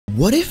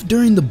What if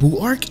during the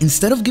Buu arc,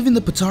 instead of giving the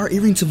Potara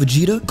earring to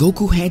Vegeta,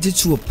 Goku hands it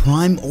to a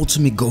Prime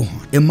Ultimate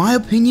Gohan? In my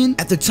opinion,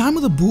 at the time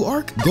of the Buu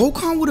arc,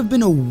 Gokhan would have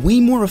been a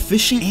way more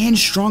efficient and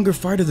stronger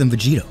fighter than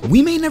Vegeta.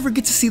 We may never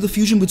get to see the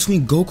fusion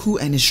between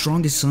Goku and his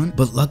strongest son,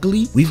 but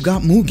luckily, we've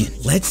got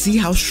Mugen. Let's see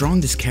how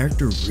strong this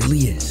character really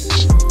is.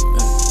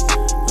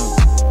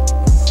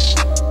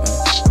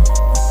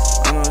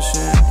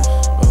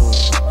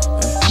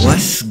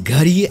 What's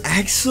gutty,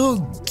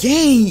 AXIL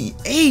Gang?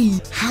 Hey,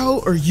 how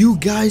are you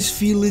guys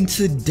feeling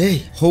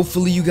today?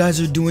 Hopefully you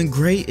guys are doing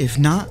great. If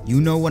not, you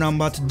know what I'm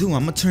about to do.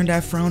 I'm gonna turn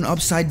that frown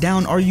upside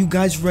down. Are you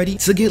guys ready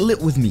to get lit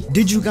with me?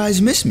 Did you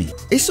guys miss me?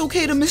 It's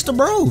okay to miss the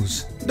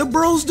bros. The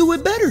bros do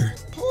it better.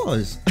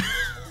 Pause.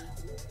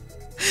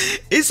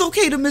 It's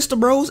okay to miss the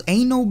bros.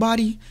 Ain't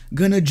nobody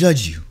gonna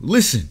judge you.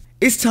 Listen,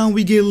 it's time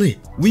we get lit.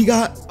 We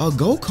got a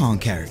Gokhan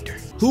character.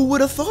 Who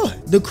would have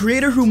thought? The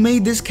creator who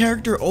made this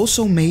character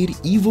also made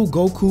Evil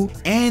Goku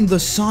and the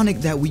Sonic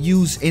that we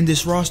use in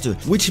this roster,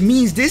 which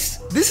means this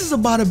is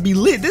about to be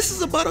lit. This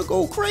is about to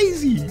go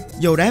crazy.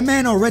 Yo, that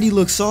man already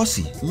looks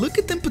saucy. Look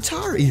at them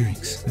Potara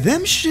earrings.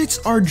 Them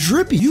shits are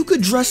drippy. You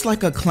could dress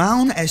like a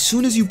clown. As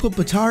soon as you put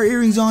Potara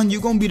earrings on,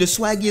 you're gonna be the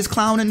swaggiest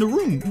clown in the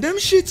room. Them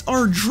shits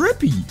are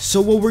drippy.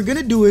 So what we're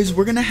gonna do is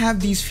we're gonna have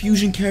these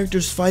fusion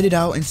characters fight it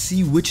out and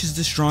see which is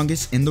the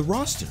strongest in the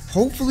roster.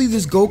 Hopefully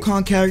this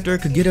Gokhan character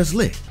could get us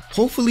lit.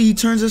 Hopefully he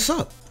turns us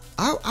up.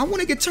 I want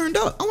to get turned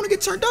up. I want to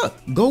get turned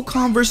up.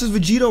 Gokhan versus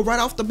Vegeta right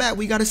off the bat.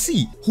 We got to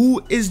see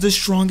who is the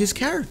strongest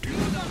character.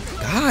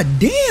 God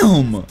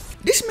damn.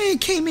 This man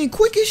came in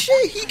quick as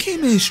shit. He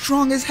came in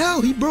strong as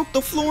hell. He broke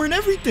the floor and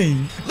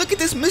everything. Look at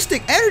this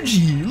mystic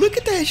energy. Look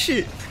at that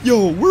shit.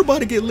 Yo, we're about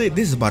to get lit.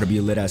 This is about to be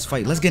a lit ass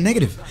fight. Let's get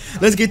negative.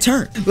 Let's get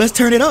turned. Let's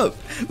turn it up.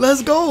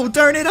 Let's go.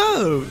 Turn it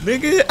up,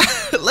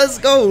 nigga. Let's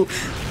go.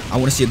 I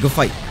want to see a good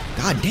fight.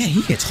 God damn,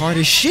 he hits hard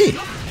as shit.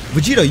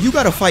 Vegeta, you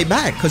gotta fight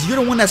back, cause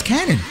you're the one that's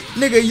canon.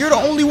 Nigga, you're the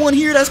only one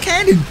here that's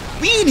canon.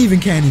 We ain't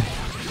even canon.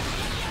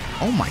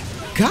 Oh my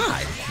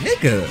god,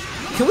 nigga.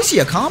 Can we see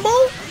a combo?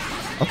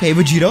 Okay,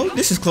 Vegeta,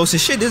 this is close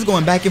as shit. This is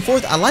going back and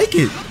forth. I like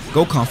it.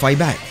 Gokhan, fight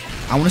back.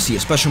 I wanna see a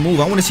special move.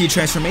 I wanna see a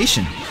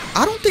transformation.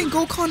 I don't think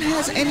Gokhan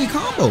has any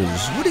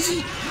combos. What is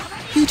he?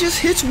 He just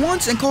hits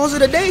once and calls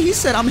it a day. He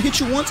said, I'm gonna hit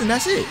you once and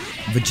that's it.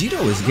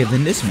 Vegeta is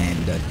giving this man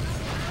the...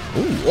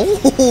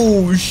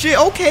 Oh shit,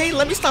 okay,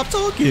 let me stop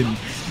talking.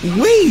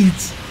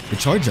 Wait, the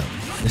charge up.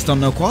 It's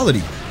thumbnail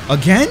quality.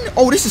 Again?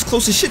 Oh, this is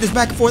close as shit. This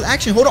back and forth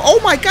action. Hold on. Oh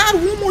my god,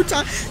 one more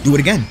time. Do it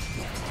again.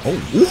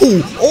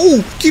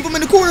 Oh, keep him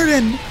in the corner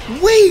then.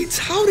 Wait,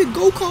 how did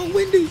Gokhan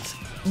win this?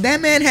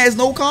 That man has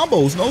no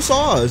combos, no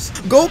saws.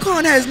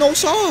 Gokhan has no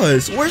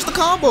saws. Where's the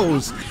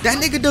combos? That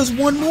nigga does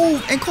one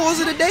move and calls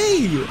it a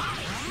day.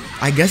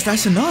 I guess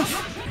that's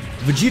enough.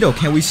 Vegeta,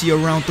 can we see a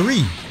round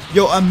 3?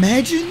 Yo,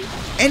 imagine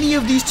any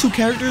of these two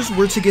characters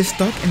were to get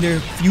stuck in their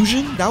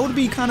fusion. That would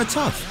be kind of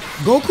tough.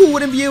 Goku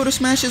wouldn't be able to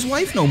smash his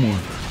wife no more.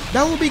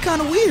 That would be kind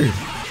of weird.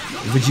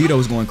 Vegeta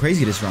was going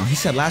crazy this round. He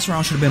said last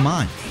round should have been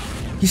mine.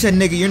 He said,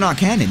 nigga, you're not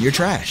canon, you're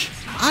trash.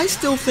 I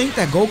still think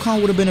that Gokhan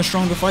would have been a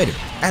stronger fighter,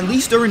 at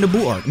least during the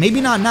Buu arc. Maybe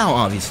not now,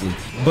 obviously,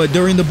 but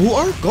during the Buu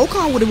arc,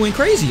 Gokhan would have went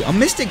crazy. A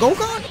Mystic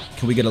Gokhan?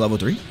 Can we get a level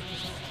 3?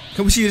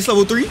 Can we see this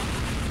level 3?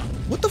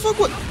 What the fuck?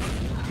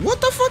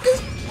 What the fuck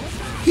is...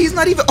 He's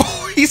not even...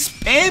 Oh, he's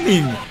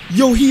spamming.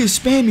 Yo, he is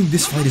spamming.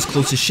 This fight is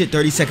close as shit.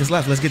 30 seconds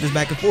left. Let's get this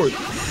back and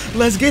forth.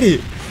 Let's get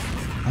it.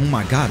 Oh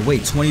my god,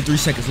 wait. 23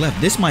 seconds left.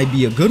 This might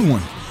be a good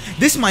one.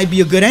 This might be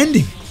a good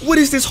ending. What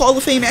is this Hall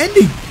of Fame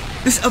ending?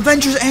 This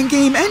Avengers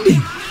Endgame ending.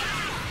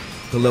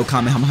 The little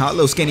Kamehameha,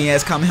 little skinny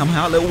ass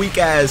Kamehameha, little weak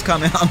ass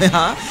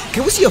Kamehameha.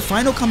 Can we see a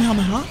final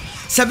Kamehameha?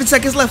 7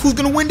 seconds left. Who's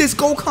gonna win this?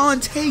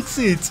 Gokhan takes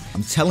it.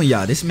 I'm telling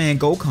y'all, this man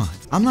Gokhan.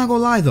 I'm not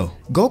gonna lie though.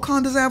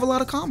 Gokhan doesn't have a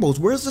lot of combos.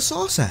 Where's the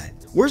sauce at?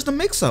 Where's the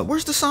mix-up?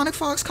 Where's the Sonic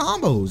Fox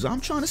combos?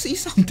 I'm trying to see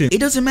something. It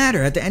doesn't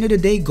matter. At the end of the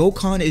day,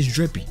 Gokhan is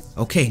drippy.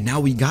 Okay, now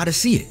we gotta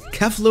see it.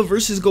 Kefla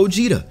versus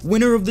Gogeta.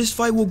 Winner of this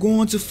fight will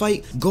go on to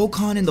fight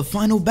Gokhan in the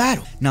final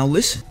battle. Now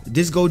listen,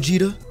 this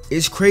Gogeta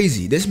is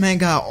crazy. This man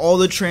got all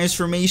the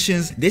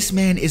transformations. This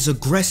man is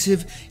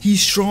aggressive.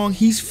 He's strong.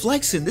 He's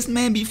flexing. This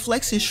man be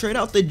flexing straight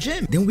out the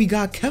gym. Then we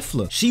got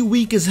Kefla. She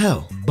weak as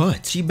hell,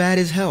 but she bad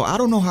as hell. I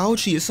don't know how old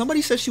she is.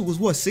 Somebody said she was,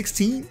 what,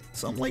 16?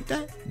 Something like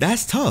that?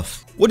 That's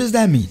tough. What does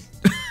that mean?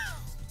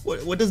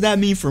 What does that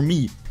mean for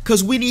me?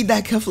 Because we need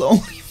that Kefla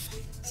only.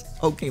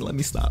 Okay, let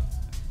me stop.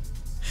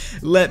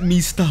 Let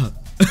me stop.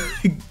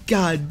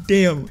 God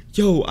damn.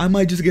 Yo, I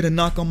might just get a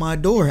knock on my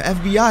door.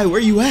 FBI,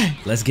 where you at?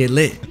 Let's get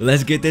lit.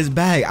 Let's get this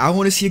bag. I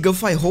want to see a good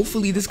fight.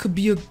 Hopefully this could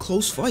be a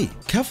close fight.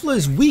 Kefla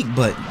is weak,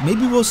 but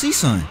maybe we'll see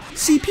something.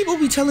 See, people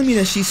be telling me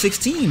that she's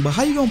 16, but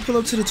how you gonna pull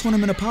up to the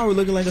Tournament of Power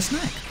looking like a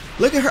snack?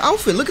 Look at her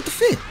outfit. Look at the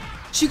fit.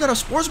 She got a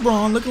sports bra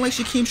on looking like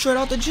she came straight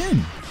out the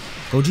gym.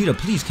 Gogeta,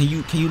 please, can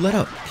you let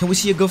up? Can we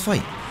see a good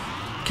fight?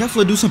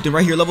 Kefla, do something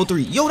right here, level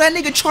 3. Yo, that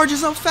nigga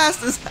charges up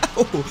fast as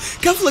hell.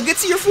 Kefla, get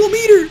to your full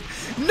meter.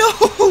 No.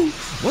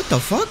 What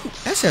the fuck?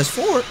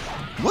 SS4?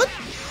 What?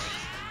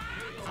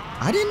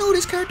 I didn't know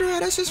this character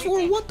had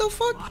SS4. What the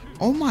fuck?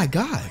 Oh my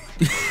god.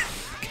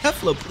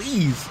 Kefla,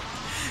 please.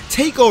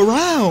 Take a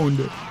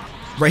round.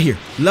 Right here.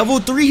 Level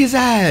 3 his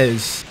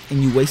ass.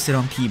 And you wasted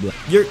on Peep.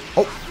 You're...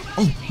 Oh,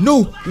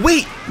 no.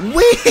 Wait.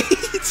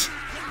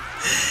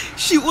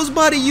 She was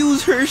about to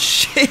use her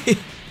shit.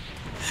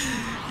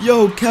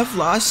 Yo,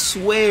 Kefla, I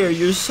swear,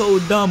 you're so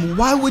dumb.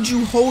 Why would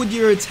you hold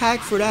your attack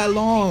for that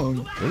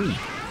long?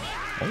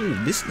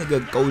 Oh, this nigga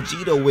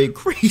Gogeta went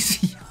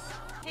crazy.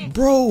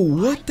 Bro,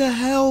 what the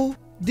hell?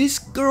 This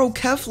girl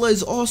Kefla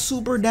is all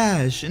super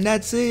dash, and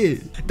that's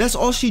it. That's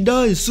all she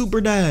does, super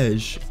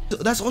dash.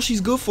 That's all she's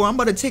good for. I'm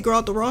about to take her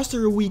out the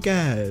roster, weak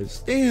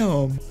ass.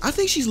 Damn. I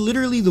think she's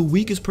literally the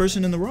weakest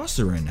person in the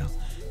roster right now.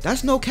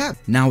 That's no cap.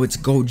 Now it's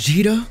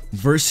Gogeta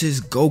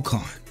versus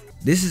Gokhan.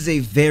 This is a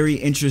very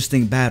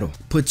interesting battle.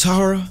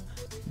 Potara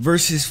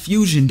versus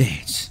Fusion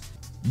Dance.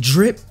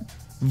 Drip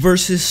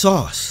versus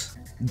Sauce.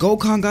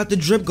 Gokhan got the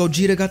drip,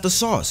 Gogeta got the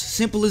sauce.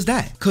 Simple as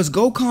that. Cause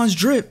Gokhan's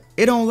drip,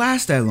 it don't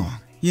last that long.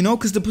 You know,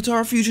 cause the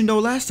Potara Fusion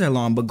don't last that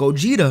long. But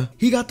Gogeta,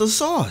 he got the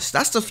sauce.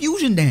 That's the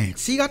Fusion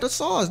Dance. He got the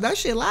sauce. That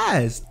shit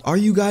lasts. Are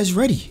you guys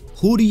ready?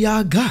 Who do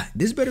y'all got?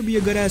 This better be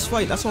a good ass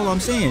fight. That's all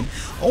I'm saying.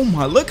 Oh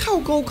my, look how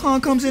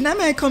Gokhan comes in. That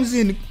man comes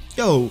in.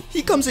 Yo,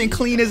 he comes in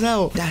clean as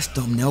hell. That's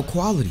thumbnail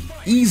quality.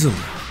 Easily.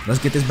 Let's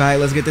get this bag.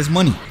 Let's get this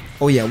money.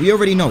 Oh yeah, we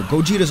already know.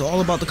 Gogeta's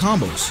all about the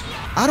combos.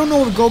 I don't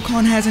know if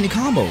Gokhan has any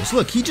combos.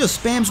 Look, he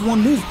just spams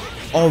one move.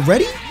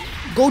 Already?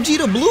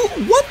 Gogeta blue?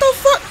 What the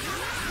fuck?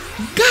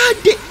 God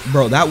damn.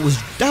 Bro, that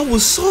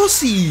was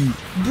saucy.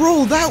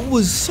 Bro, that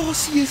was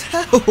saucy as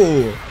hell.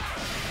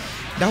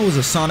 That was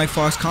a Sonic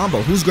Fox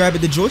combo. Who's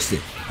grabbing the joystick?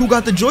 Who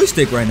got the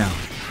joystick right now?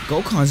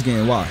 Gokhan's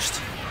getting washed.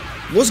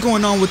 What's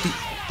going on with the...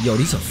 Yo,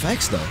 these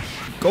effects though.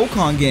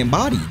 Gokhan getting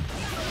bodied.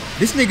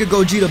 This nigga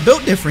Gogeta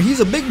built different.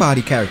 He's a big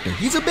body character.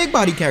 He's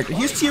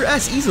tier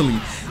S easily.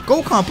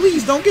 Gokhan,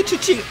 please don't get your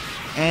cheek.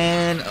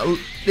 And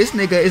this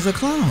nigga is a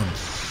clown.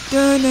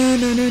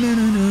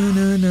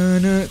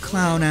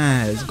 Clown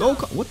ass.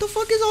 Gokhan. What the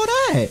fuck is all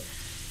that?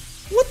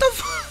 What the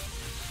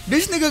fuck?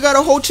 This nigga got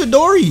a whole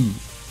Chidori.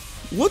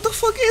 What the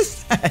fuck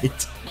is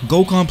that?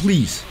 Gokhan,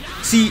 please.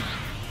 See.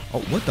 Oh,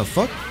 what the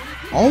fuck?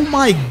 Oh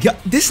my god.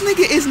 This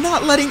nigga is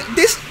not letting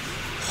this.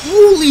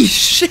 Holy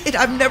shit,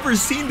 I've never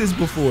seen this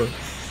before.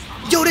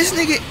 Yo, this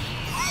nigga...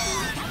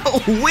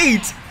 Oh,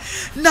 wait.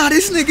 Nah,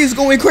 this nigga is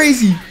going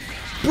crazy.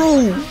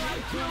 Bro.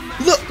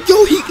 Look,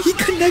 yo, he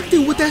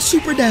connected with that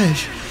super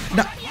dash.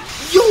 Nah,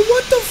 yo,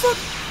 what the fuck?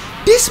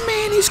 This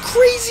man is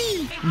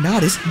crazy.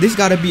 Nah, this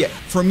gotta be,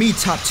 for me,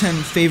 top 10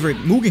 favorite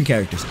Mugen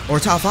characters. Or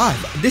top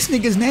 5. This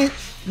nigga's name...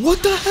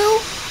 What the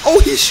hell?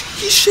 Oh, he's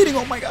shitting.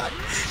 Oh, my God.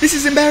 This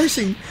is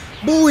embarrassing.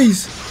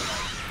 Boys.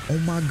 Oh,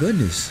 my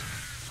goodness.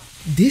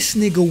 This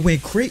nigga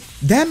went crazy.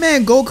 That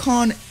man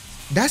Gokhan,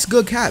 that's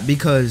good cap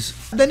because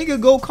that nigga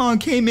Gokhan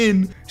came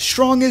in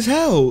strong as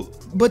hell.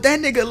 But that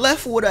nigga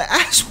left with an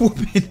ass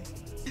whooping.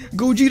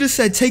 Gogeta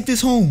said, take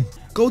this home.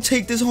 Go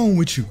take this home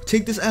with you.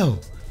 Take this L.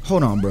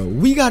 Hold on, bro.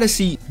 We gotta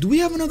see. Do we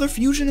have another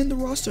fusion in the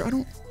roster?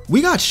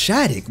 We got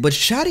Shattuck, but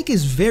Shattuck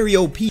is very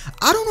OP.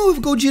 I don't know if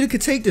Gogeta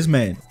could take this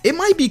man. It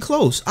might be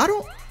close.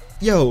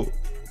 Yo.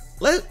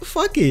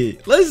 Fuck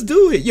it. Let's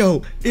do it.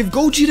 Yo, if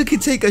Gogeta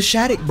could take a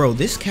Shattuck, bro,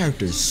 this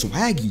character is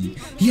swaggy.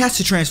 He has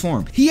to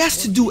transform. He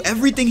has to do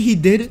everything he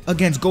did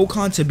against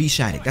Gokhan to be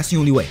Shattuck. That's the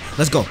only way.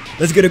 Let's go.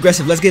 Let's get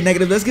aggressive. Let's get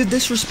negative. Let's get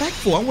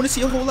disrespectful. I want to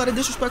see a whole lot of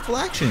disrespectful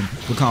action.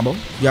 Good combo.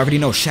 You already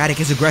know Shattuck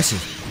is aggressive.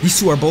 These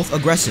two are both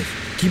aggressive.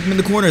 Keep him in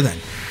the corner then.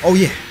 Oh,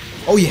 yeah.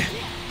 Oh, yeah.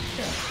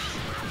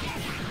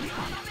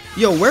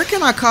 Yo, where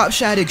can I cop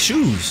Shattuck's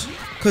shoes?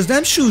 Because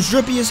them shoes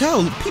drippy as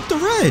hell. Peep the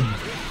red.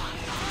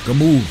 Good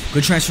move.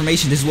 Good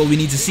transformation. This is what we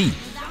need to see.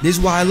 This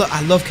is why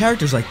I love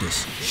characters like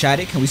this.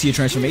 Shattuck, can we see a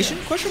transformation?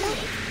 Question mark?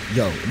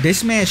 Yo,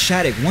 this man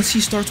Shattuck, once he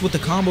starts with the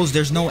combos,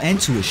 there's no end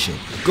to his shit.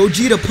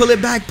 Gogeta, pull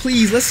it back,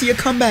 please. Let's see a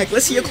comeback.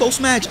 Let's see a close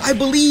match. I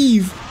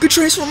believe. Good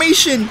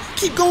transformation.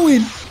 Keep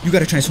going. You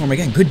gotta transform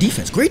again. Good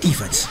defense. Great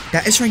defense.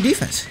 That is strength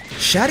defense.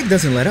 Shattuck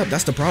doesn't let up.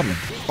 That's the problem.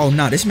 Oh,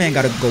 nah. This man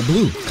gotta go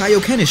blue.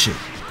 Kaioken is shit.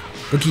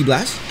 Good key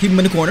blast. Keep him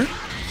in the corner.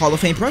 Hall of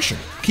Fame pressure.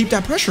 Keep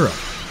that pressure up.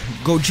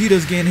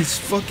 Gogeta's getting his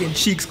fucking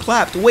cheeks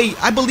clapped. Wait,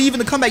 I believe in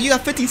the comeback. You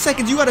got 15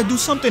 seconds. You gotta do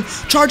something.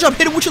 Charge up.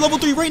 Hit him with your level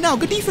 3 right now.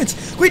 Good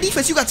defense. Great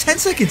defense. You got 10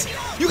 seconds.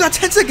 You got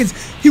 10 seconds.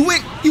 He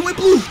went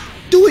blue.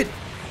 Do it.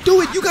 Do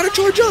it. You gotta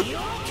charge up.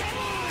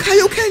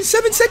 Kaioken,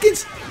 7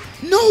 seconds.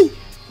 No.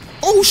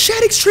 Oh,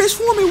 Shattuck's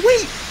transforming.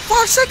 Wait.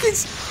 5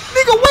 seconds.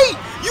 Nigga, wait.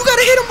 You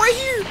gotta hit him right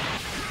here.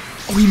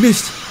 Oh, he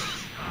missed.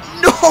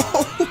 No.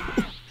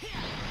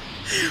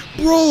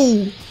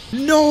 Bro.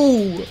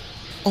 No.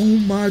 Oh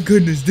my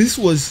goodness, this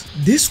was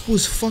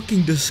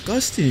fucking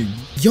disgusting.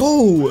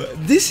 Yo,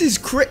 this is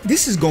going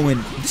in.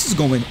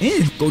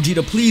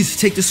 Gogeta, please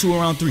take this to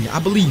around 3. I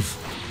believe.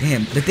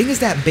 Damn, the thing is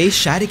that base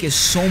Shattuck is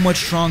so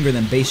much stronger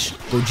than base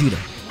Gogeta.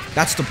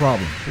 That's the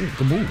problem. Ooh,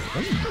 good move.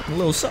 Ooh,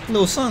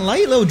 little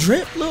sunlight, little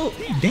drip,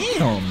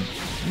 damn.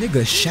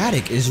 Nigga,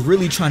 Shattuck is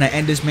really trying to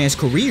end this man's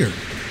career.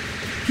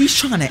 He's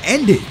trying to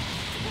end it.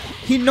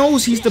 He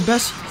knows he's the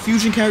best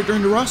fusion character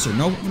in the roster.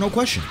 No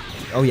question.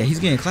 Oh yeah, he's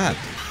getting clapped.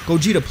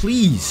 Gogeta,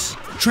 please.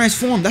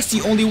 Transform, that's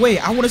the only way.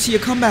 I want to see a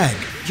comeback.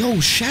 Yo,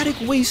 Shattuck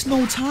wastes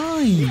no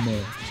time.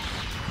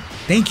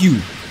 Thank you.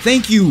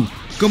 Thank you.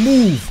 Good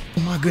move.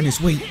 Oh my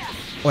goodness, wait.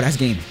 Oh, that's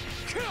game.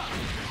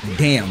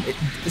 Damn.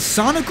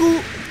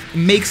 Sonicu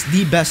makes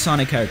the best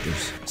Sonic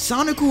characters.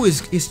 Sonicu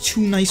is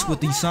too nice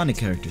with these Sonic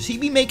characters. He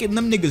be making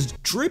them niggas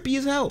drippy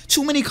as hell.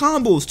 Too many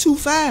combos, too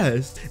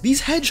fast.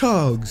 These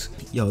hedgehogs.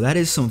 Yo, that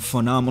is some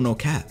phenomenal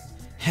cap.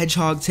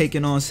 Hedgehog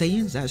taking on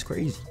Saiyans, that's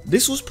crazy.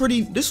 This was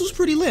pretty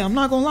lit, I'm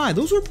not gonna lie.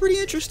 Those were pretty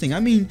interesting. I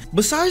mean,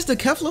 besides the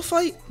Kefla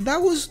fight,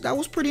 that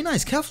was pretty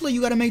nice. Kefla,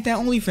 you gotta make that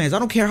OnlyFans. I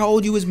don't care how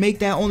old you is, make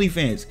that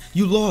OnlyFans.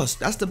 You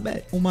lost, that's the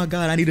bet. Oh my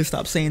god, I need to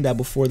stop saying that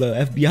before the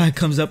FBI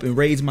comes up and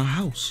raids my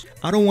house.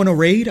 I don't want to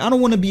raid, I don't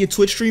want to be a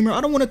Twitch streamer,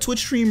 I don't want a Twitch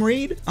stream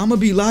raid. I'm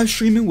gonna be live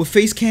streaming with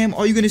face cam.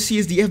 All you're gonna see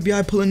is the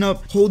FBI pulling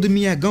up, holding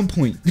me at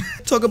gunpoint.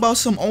 Talk about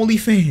some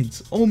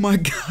OnlyFans, oh my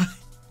god.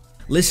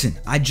 Listen,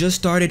 I just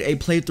started a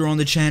playthrough on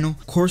the channel,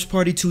 Course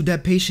Party 2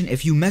 Dead Patient.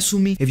 If you mess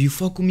with me, if you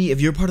fuck with me, if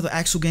you're part of the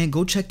AXIL gang,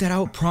 go check that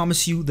out.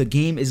 Promise you, the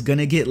game is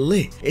gonna get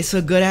lit. It's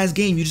a good ass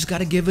game, you just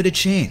gotta give it a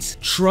chance.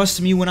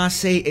 Trust me when I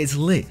say it's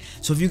lit.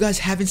 So if you guys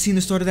haven't seen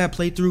the start of that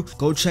playthrough,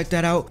 go check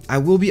that out. I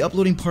will be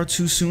uploading part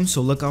 2 soon,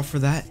 so look out for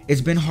that. It's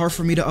been hard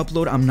for me to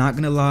upload, I'm not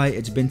gonna lie.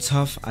 It's been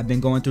tough, I've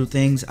been going through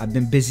things, I've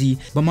been busy,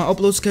 but my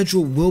upload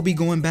schedule will be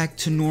going back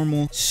to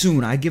normal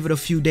soon. I give it a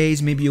few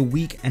days, maybe a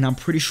week, and I'm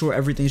pretty sure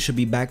everything should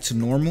be back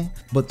to normal.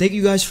 But thank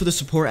you guys for the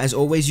support. As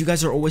always, you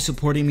guys are always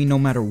supporting me no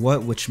matter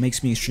what, which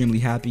makes me extremely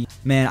happy.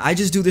 Man, I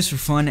just do this for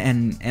fun,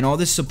 and all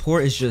this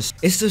support is just,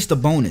 it's just a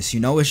bonus,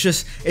 you know? It's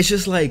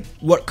just like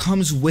what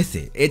comes with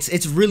it.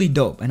 It's really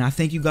dope, and I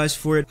thank you guys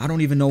for it. I don't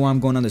even know why I'm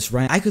going on this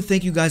rant. I could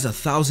thank you guys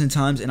 1,000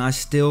 times, and I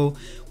still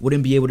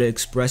wouldn't be able to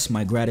express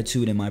my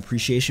gratitude and my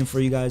appreciation for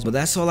you guys. But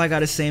that's all I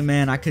gotta say,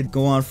 man. I could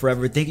go on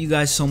forever. Thank you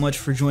guys so much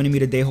for joining me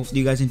today. Hopefully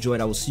you guys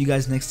enjoyed. I will see you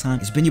guys next time.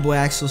 It's been your boy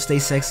Axel. Stay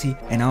sexy,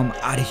 and I'm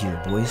out of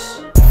here, boys.